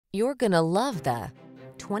You're gonna love the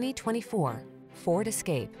 2024 Ford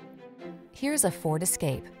Escape. Here's a Ford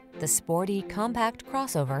Escape, the sporty, compact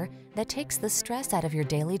crossover that takes the stress out of your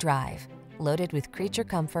daily drive. Loaded with creature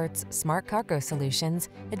comforts, smart cargo solutions,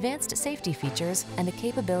 advanced safety features, and the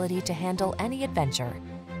capability to handle any adventure,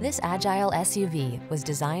 this agile SUV was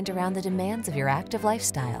designed around the demands of your active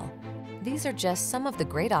lifestyle. These are just some of the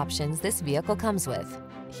great options this vehicle comes with: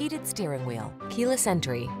 heated steering wheel, keyless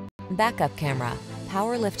entry, backup camera,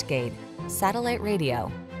 power liftgate, satellite radio,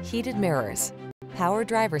 heated mirrors, power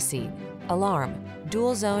driver's seat, alarm,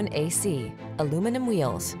 dual zone AC, aluminum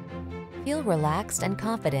wheels. Feel relaxed and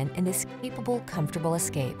confident in this capable, comfortable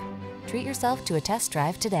Escape. Treat yourself to a test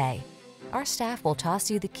drive today. Our staff will toss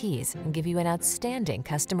you the keys and give you an outstanding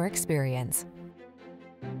customer experience.